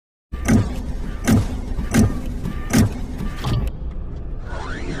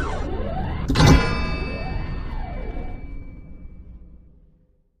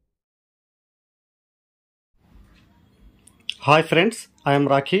Hi friends, I'm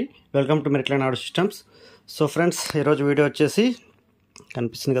Rakhi. Welcome to మెరిట్లైన్ audio systems. So friends, ఈరోజు video వచ్చేసి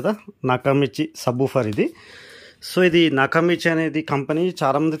కనిపిస్తుంది కదా, నాకామిచి సబ్బూఫర్ ఇది. సో ఇది నాకామిచి అనేది కంపెనీ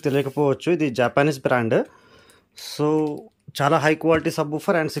చాలామందికి తెలియకపోవచ్చు. ఇది జపానీస్ బ్రాండ్. సో చాలా high quality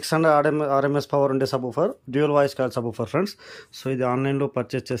subwoofer and 600 RMS power ఉండే subwoofer, dual voice coil subwoofer friends. So ఇది ఆన్లైన్లో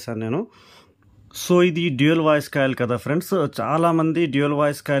పర్చేస్ చేశాను నేను. సో ఇది డ్యూయల్ వాయిస్ కాయిల్ కదా ఫ్రెండ్స్. చాలామంది డ్యూయల్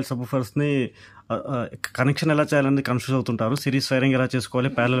వాయిస్ కాయిల్ సబ్బూఫర్స్ని కనెక్షన్ ఎలా చేయాలని కన్ఫ్యూజ్ అవుతుంటారు. సిరీస్ వైరింగ్ ఎలా చేసుకోవాలి,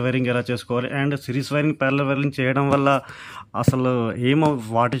 ప్యారలల్ వైరింగ్ ఎలా చేసుకోవాలి, and series wiring parallel wiring చేయడం వల్ల అసలు ఏమో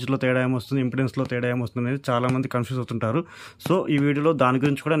వాటేజ్లో తేడా ఏమొస్తుంది, ఇంపిడెన్స్లో తేడా ఏమొస్తుంది అనేది చాలామంది కన్ఫ్యూజ్ అవుతుంటారు. సో ఈ వీడియోలో దాని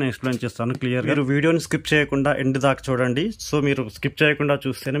గురించి కూడా నేను ఎక్స్ప్లెయిన్ చేస్తాను క్లియర్గా. మీరు వీడియోని స్కిప్ చేయకుండా ఎండ్ దాకా చూడండి. సో మీరు స్కిప్ చేయకుండా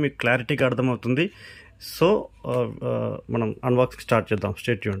చూస్తేనే మీకు క్లారిటీగా అర్థమవుతుంది. సో మనం అన్బాక్సింగ్ స్టార్ట్ చేద్దాం.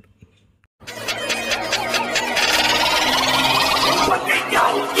 Stay tuned.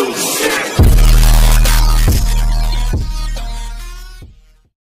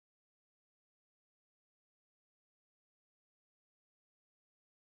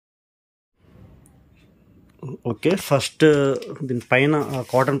 ఓకే, ఫస్ట్ దీని పైన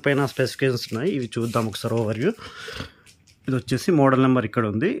కాటన్ పైన స్పెసిఫికేషన్స్ ఉన్నాయి, ఇవి చూద్దాం ఒకసారి ఓవర్వ్యూ. ఇది వచ్చేసి మోడల్ నెంబర్ ఇక్కడ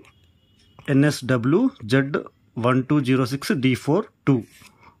ఉంది, NSWZ1206D42.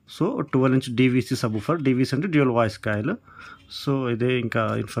 So 12-inch DVC subwoofer. DVC అంటే డ్యూయల్ వాయిస్ కాయిల్. సో ఇదే, ఇంకా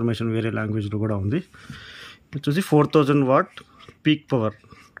ఇన్ఫర్మేషన్ వేరే లాంగ్వేజ్లో కూడా ఉంది. వచ్చేసి 4000 what peak power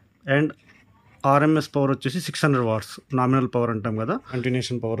and RMS power వచ్చేసి 600 వాట్స్. నామినల్ పవర్ అంటాం కదా,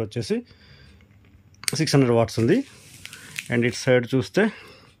 కంటిన్యూషన్ పవర్ వచ్చేసి 600 వాట్స్ ఉంది. అండ్ ఇటు సైడ్ చూస్తే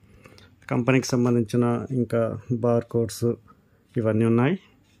కంపెనీకి సంబంధించిన ఇంకా బార్ కోడ్స్ ఇవన్నీ ఉన్నాయి.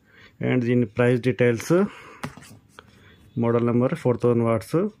 అండ్ దీని price details, model number 4000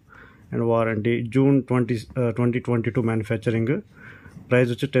 watts and warranty June 2022 manufacturing. Price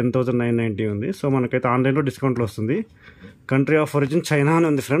వచ్చి 10,990 ఉంది. సో మనకైతే ఆన్లైన్లో డిస్కౌంట్లో వస్తుంది. కంట్రీ ఆఫ్ ఒరిజిన్ చైనా అని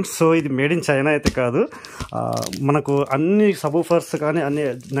ఉంది ఫ్రెండ్స్. సో ఇది మేడ్ ఇన్ చైనా అయితే కాదు. మనకు అన్ని సబ్బూఫర్స్ కానీ అన్ని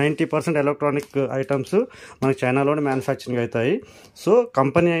 90% ఎలక్ట్రానిక్ ఐటమ్స్ మనకు చైనాలోనే మ్యానుఫ్యాక్చరింగ్ అవుతాయి. సో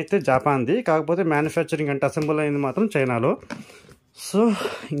కంపెనీ అయితే జపాన్ది, కాకపోతే మ్యానుఫ్యాక్చరింగ్ అంటే అసెంబుల్ అయింది మాత్రం చైనాలో. సో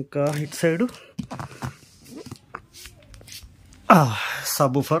ఇంకా ఇటు సైడు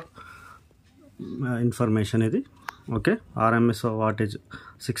సబ్బూఫర్ ఇన్ఫర్మేషన్ ఇది. ఓకే, RMS వాటేజ్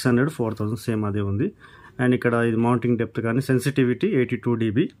 600, 4000 సేమ్ అదే ఉంది. అండ్ ఇక్కడ ఇది మౌంటింగ్ డెప్త్ కానీ సెన్సిటివిటీ 82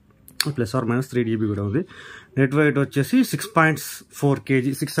 dB ± 3 dB కూడా ఉంది. నెట్ వెయిట్ వచ్చేసి 6.4 kg,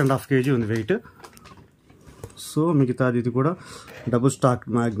 6.5 kg ఉంది వెయిట్. సో మిగతాది ఇది కూడా double stock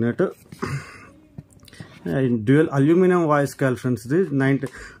magnet. Dual aluminium voice coil friends. ఇది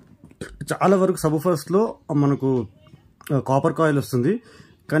చాలా వరకు సబ్బూఫర్స్లో మనకు కాపర్ కాయిల్ వస్తుంది,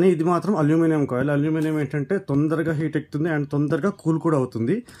 కానీ ఇది మాత్రం అల్యూమినియం కాయిల్. అల్యూమినియం ఏంటంటే తొందరగా హీట్ ఎక్కుతుంది అండ్ తొందరగా కూల్ కూడా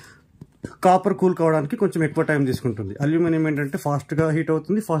అవుతుంది. కాపర్ కూల్ కావడానికి కొంచెం ఎక్కువ టైం తీసుకుంటుంది. అల్యూమినియం ఏంటంటే ఫాస్ట్గా హీట్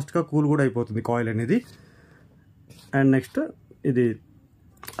అవుతుంది, ఫాస్ట్గా కూల్ కూడా అయిపోతుంది కాయిల్ అనేది. అండ్ నెక్స్ట్ ఇది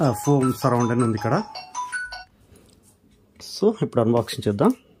ఫోమ్ సరౌండ్ అని ఉంది ఇక్కడ. సో ఇప్పుడు అన్బాక్సింగ్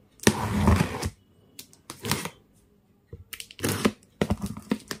చేద్దాం.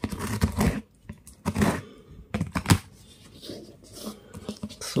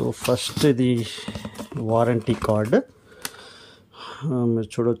 సో ఫస్ట్ ఇది వారంటీ కార్డ్ మీరు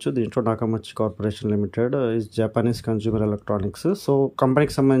చూడొచ్చు. దీంట్లో నాకామిచి corporation limited is Japanese consumer electronics. So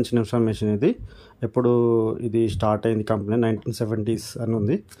కంపెనీకి సంబంధించిన ఇన్ఫర్మేషన్ ఇది. ఎప్పుడు ఇది స్టార్ట్ అయింది కంపెనీ 1970s అని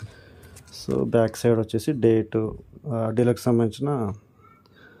ఉంది. సో బ్యాక్ సైడ్ వచ్చేసి డేట్, డీలర్కి సంబంధించిన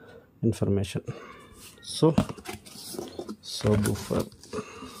ఇన్ఫర్మేషన్. సో సబ్బూఫర్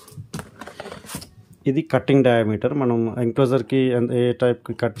ఇది కట్టింగ్ డయామీటర్. మనం ఎంక్లోజర్కి ఏ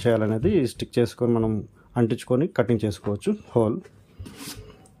టైప్కి కట్ చేయాలనేది స్టిక్ చేసుకొని మనం అంటించుకొని కటింగ్ చేసుకోవచ్చు హోల్.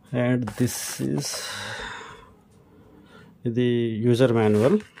 అండ్ దిస్ ఈజ్ ఇది యూజర్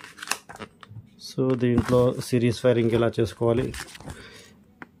మాన్యువల్. సో దీంట్లో సిరీస్ వైరింగ్ ఎలా చేసుకోవాలి.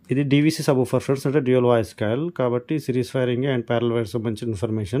 ఇది DVC సబ్బూఫర్ ఫ్రెండ్స్, అంటే డ్యూయల్ వాయిస్ కాయిల్ కాబట్టి series wiring and parallel wire సంబంధించిన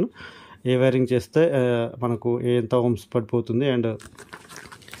ఇన్ఫర్మేషన్. ఏ వైరింగ్ చేస్తే మనకు ఎంత ఓమ్స్ పడిపోతుంది అండ్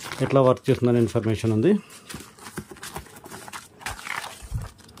ఎట్లా వర్క్ చేస్తుందని ఇన్ఫర్మేషన్ ఉంది.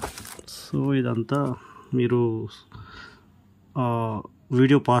 సో ఇదంతా మీరు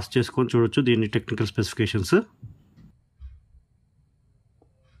వీడియో పాస్ చేసుకొని చూడొచ్చు దీని టెక్నికల్ స్పెసిఫికేషన్స్.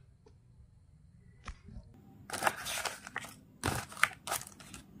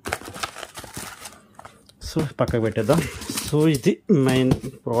 సో పక్కకు పెట్టేద్దాం. సో ఇది మెయిన్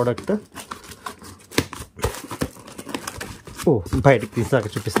ప్రోడక్ట్. బయటకు తీసాక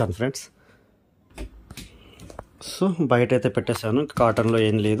చూపిస్తాను ఫ్రెండ్స్. సో బయట అయితే పెట్టేశాను, కాటన్లో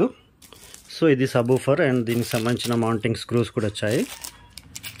ఏం లేదు. సో ఇది సబ్బూఫర్ అండ్ దీనికి సంబంధించిన మౌంటింగ్ స్క్రూస్ కూడా వచ్చాయి.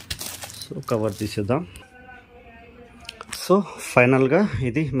 సో కవర్ తీసేద్దాం. సో ఫైనల్గా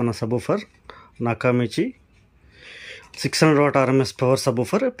ఇది మన subwoofer నాకామిచి 600 what RMS power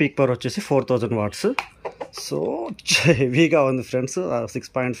subwoofer. Peak power వచ్చేసి 4000 వాట్స్. సో హెవీగా ఉంది ఫ్రెండ్స్.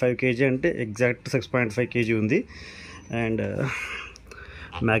 6.5 kg అంటే ఎగ్జాక్ట్ 6.5 kg ఉంది. అండ్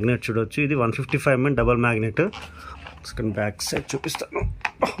మ్యాగ్నెట్ చూడవచ్చు, ఇది 155 mm double magnet. Back side చూపిస్తాను.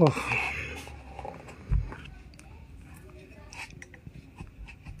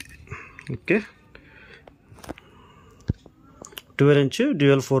 Okay, 12-inch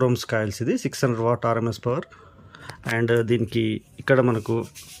dual 4 ohms coils. ఇది 600 వాట్ ఆర్ఎంఎస్ పవర్. అండ్ దీనికి ఇక్కడ మనకు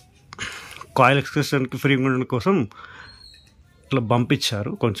కాయిల్ ఎక్స్టెన్షన్కి ఫ్రీ ఉండడం కోసం ఇట్లా బంప్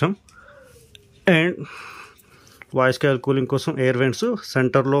ఇచ్చారు కొంచెం. అండ్ వాయిస్ కాయిల్ కూలింగ్ కోసం ఎయిర్ వెంట్స్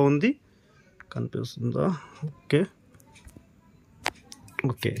సెంటర్లో ఉంది, కనిపిస్తుందా?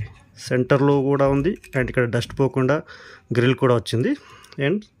 ఓకే సెంటర్లో కూడా ఉంది. అండ్ ఇక్కడ డస్ట్ పోకుండా గ్రిల్ కూడా వచ్చింది.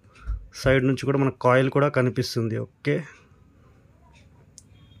 అండ్ సైడ్ నుంచి కూడా మనకు కాయిల్ కూడా కనిపిస్తుంది. ఓకే,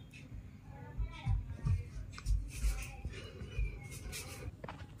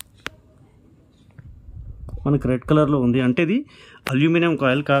 మనకు రెడ్ కలర్లో ఉంది. అంటే ఇది అల్యూమినియం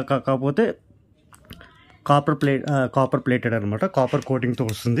కాయిల్ కాకపోతే కాపర్ ప్లేటెడ్ అనమాట, కాపర్ కోటింగ్తో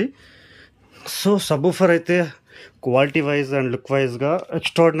వస్తుంది. సో సబూఫర్ అయితే క్వాలిటీ వైజ్ అండ్ లుక్ వైజ్గా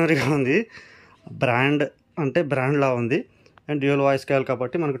ఎక్స్ట్రాడినరీగా ఉంది. బ్రాండ్ అంటే బ్రాండ్లా ఉంది. అండ్ డ్యూయల్ వాయిస్ కాయిల్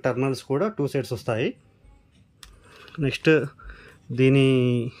కాబట్టి మనకు టర్మినల్స్ కూడా 2 sides వస్తాయి. నెక్స్ట్ దీని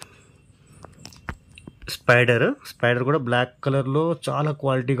స్పైడర్ కూడా బ్లాక్ కలర్లో చాలా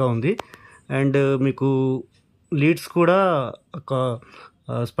క్వాలిటీగా ఉంది. అండ్ మీకు లీడ్స్ కూడా ఒక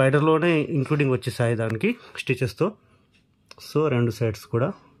స్పైడర్లోనే ఇంక్లూడింగ్ వచ్చేసాయి దానికి స్టిచెస్తో. సో 2 sides కూడా.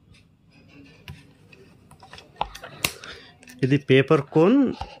 ఇది paper cone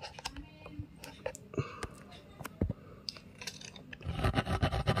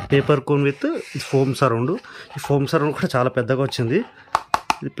with foam surround. ఈ ఫోమ్ సరౌండ్ కూడా చాలా పెద్దగా వచ్చింది.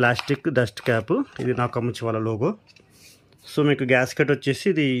 ఇది ప్లాస్టిక్ డస్ట్ క్యాప్. ఇది నాకామిచి వాళ్ళ లోగో. సో మీకు గ్యాస్కెట్ వచ్చేసి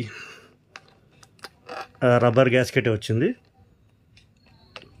ఇది రబ్బర్ గ్యాస్కెట్ వచ్చింది.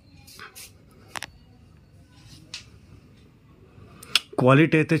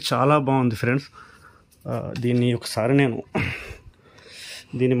 క్వాలిటీ అయితే చాలా బాగుంది ఫ్రెండ్స్. దీన్ని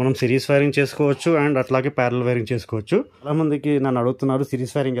మనం సిరీస్ వైరింగ్ చేసుకోవచ్చు అండ్ అట్లాగే ప్యారలల్ వైరింగ్ చేసుకోవచ్చు. చాలా మందికి నన్ను అడుగుతున్నారు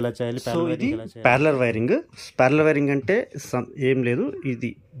సిరీస్ వైరింగ్ ఎలా చేయాలి. సో ఇది ప్యారలల్ వైరింగ్ అంటే ఏం లేదు. ఇది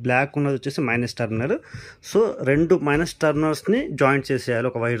బ్లాక్ ఉన్నది వచ్చేసి minus terminal. So 2 minus టర్మినల్స్ని joint చేసేయాలి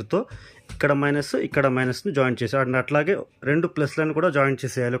ఒక వైర్తో. ఇక్కడ మైనస్ని జాయింట్ చేసేయాలి. అండ్ అట్లాగే 2 ప్లస్లను కూడా జాయింట్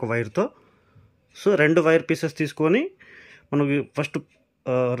చేసేయాలి ఒక వైర్తో. సో 2 వైర్ పీసెస్ తీసుకొని మనకి ఫస్ట్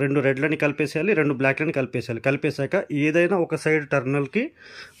 2 రెడ్లని కలిపేసేయాలి, 2 బ్లాక్లని కలిపేసాక ఏదైనా ఒక సైడ్ టర్మినల్కి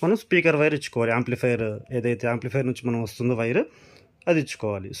మనం స్పీకర్ వైర్ ఇచ్చుకోవాలి. యాంప్లిఫైర్ ఏదైతే యాంప్లిఫైర్ నుంచి మనం వస్తుందో వైర్ అది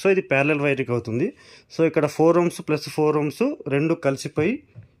ఇచ్చుకోవాలి. సో ఇది ప్యారలల్ వైరింగ్ అవుతుంది. సో ఇక్కడ 4 ohms ప్లస్ 4 ohms 2 కలిసిపోయి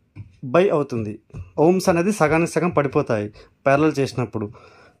బై అవుతుంది. ఓమ్స్ అనేది సగానికి సగం పడిపోతాయి ప్యారలల్ చేసినప్పుడు.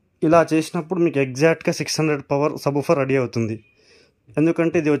 ఇలా చేసినప్పుడు మీకు ఎగ్జాక్ట్గా 600 పవర్ సబూఫర్ రెడీ అవుతుంది.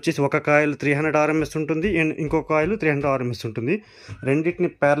 ఎందుకంటే ఇది వచ్చేసి ఒక కాయిల్ 300 RMS ఉంటుంది అండ్ ఇంకో కాయిల్ 300 RMS ఉంటుంది. రెండింటిని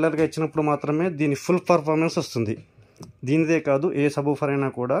ప్యారలల్గా ఇచ్చినప్పుడు మాత్రమే దీని ఫుల్ పర్ఫార్మెన్స్ వస్తుంది. దీనిదే కాదు, ఏ సబూఫర్ అయినా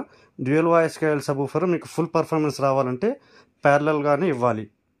కూడా డ్యూయల్ వాయిస్ కాయిల్ సబూఫర్ మీకు ఫుల్ పర్ఫార్మెన్స్ రావాలంటే ప్యారలల్గానే ఇవ్వాలి.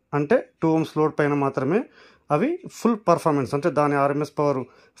 అంటే 2 ohms లోడ్ పైన మాత్రమే అవి ఫుల్ పర్ఫార్మెన్స్, అంటే దాని RMS పవర్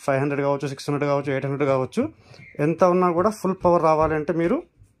 500 కావచ్చు, 600 కావచ్చు, 800 కావచ్చు, ఎంత ఉన్నా కూడా ఫుల్ పవర్ రావాలి అంటే మీరు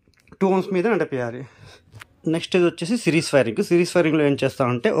 2 ohms మీద నడిపేయాలి. నెక్స్ట్ ఇది వచ్చేసి సిరీస్ వైరింగ్లో ఏం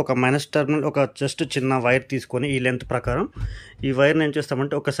చేస్తామంటే ఒక మైనస్ టర్మినల్, ఒక జస్ట్ చిన్న వైర్ తీసుకొని ఈ లెంత్ ప్రకారం ఈ వైర్ని ఏం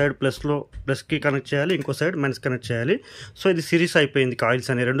చేస్తామంటే ఒక సైడ్ ప్లస్కి కనెక్ట్ చేయాలి, ఇంకో సైడ్ మైనస్ కనెక్ట్ చేయాలి. సో ఇది సిరీస్ అయిపోయింది. కాయిల్స్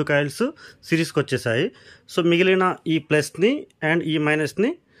అని 2 కాయిల్స్ సిరీస్కి వచ్చేసాయి. సో మిగిలిన ఈ ప్లస్ని అండ్ ఈ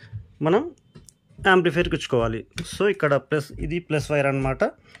మైనస్ని మనం యాంప్లిఫైర్కి ఇచ్చుకోవాలి. సో ఇక్కడ ఇది ప్లస్ వైర్ అనమాట,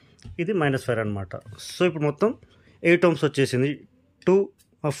 ఇది మైనస్ వైర్ అనమాట. సో ఇప్పుడు మొత్తం 8 ohms వచ్చేసింది.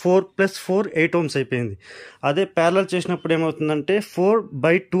 4 + 4 8 ohms అయిపోయింది. అదే ప్యారలల్ చేసినప్పుడు ఏమవుతుందంటే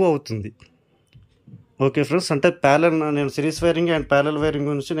 4/2 అవుతుంది. ఓకే ఫ్రెండ్స్, అంటే నేను series wiring and parallel wiring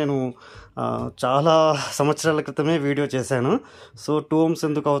గురించి నేను చాలా సంవత్సరాల క్రితమే వీడియో చేశాను. సో 2 ohms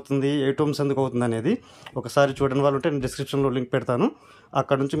ఎందుకు అవుతుంది, 8 ohms ఎందుకు అవుతుంది అనేది ఒకసారి చూడని వాళ్ళు ఉంటే నేను డిస్క్రిప్షన్లో లింక్ పెడతాను,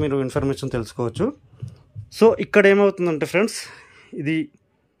 అక్కడ నుంచి మీరు ఇన్ఫర్మేషన్ తెలుసుకోవచ్చు. సో ఇక్కడ ఏమవుతుందంటే ఫ్రెండ్స్, ఇది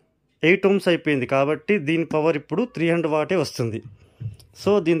 8 ohms అయిపోయింది కాబట్టి దీని పవర్ ఇప్పుడు 300 వాటే వస్తుంది.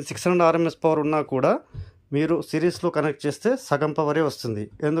 సో దీని 600 RMS పవర్ ఉన్నా కూడా మీరు సిరీస్లో కనెక్ట్ చేస్తే సగం పవరే వస్తుంది.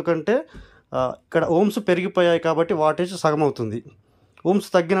 ఎందుకంటే ఇక్కడ ఓమ్స్ పెరిగిపోయాయి కాబట్టి వాటేజ్ సగం అవుతుంది. ఓమ్స్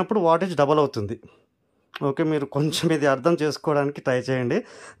తగ్గినప్పుడు వాటేజ్ డబల్ అవుతుంది. ఓకే, మీరు కొంచెం ఇది అర్థం చేసుకోవడానికి ట్రై చేయండి.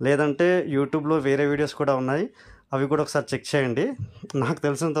 లేదంటే యూట్యూబ్లో వేరే వీడియోస్ కూడా ఉన్నాయి, అవి కూడా ఒకసారి చెక్ చేయండి. నాకు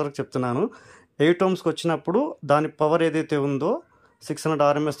తెలిసినంతవరకు చెప్తున్నాను. 8 ohmsకి వచ్చినప్పుడు దాని పవర్ ఏదైతే ఉందో 600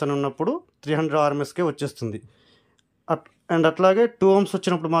 RMS అని ఉన్నప్పుడు 300 RMSకే వచ్చేస్తుంది. అండ్ అట్లాగే 2 ohms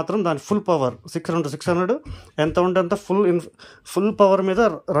వచ్చినప్పుడు మాత్రం దాని ఫుల్ పవర్ 600 ఎంత ఉంటే అంత ఫుల్ పవర్ మీద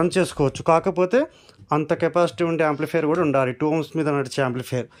రన్ చేసుకోవచ్చు. కాకపోతే అంత కెపాసిటీ ఉండే యాంప్లిఫైర్ కూడా ఉండాలి. 2 ohms మీద నడిచే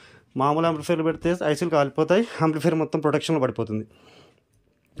యాంప్లిఫైర్. మామూలు యాంప్లిఫైర్లు పెడితే ఐసీలు కాలిపోతాయి, యాంప్లిఫైర్ మొత్తం ప్రొటెక్షన్లో పడిపోతుంది.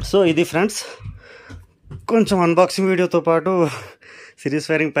 సో ఇది ఫ్రెండ్స్, కొంచెం అన్బాక్సింగ్ వీడియోతో పాటు సిరీస్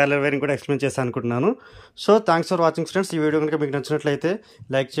వైరింగ్, ప్యారలల్ వైరింగ్ కూడా ఎక్స్ప్లెయిన్ చేస్తాను అనుకుంటున్నాను. So thanks for watching friends. ఈ వీడియో కనుక మీకు నచ్చినట్లయితే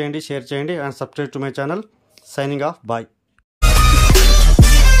లైక్ చేయండి, షేర్ చేయండి and subscribe to my channel. Signing off, bye.